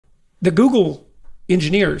the Google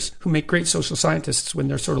engineers, who make great social scientists when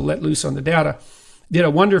they're sort of let loose on the data, did a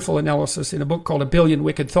wonderful analysis in a book called A Billion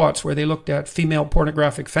Wicked Thoughts, where they looked at female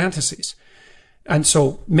pornographic fantasies. And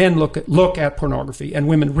so men look at pornography and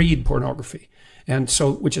women read pornography. And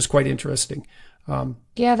so, which is quite interesting.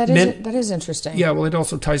 Yeah, that is interesting. Yeah, well, it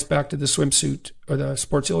also ties back to the swimsuit or the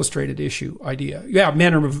Sports Illustrated issue idea. Yeah,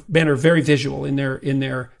 men are very visual in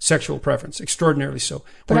their sexual preference, extraordinarily so.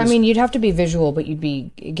 But I mean, you'd have to be visual, but you'd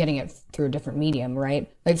be getting it through a different medium,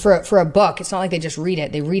 right? Like for a book, it's not like they just read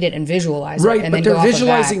it; they read it and visualize it, right? And but then they're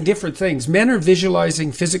visualizing different things. Men are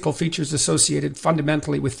visualizing physical features associated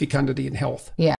fundamentally with fecundity and health. Yeah.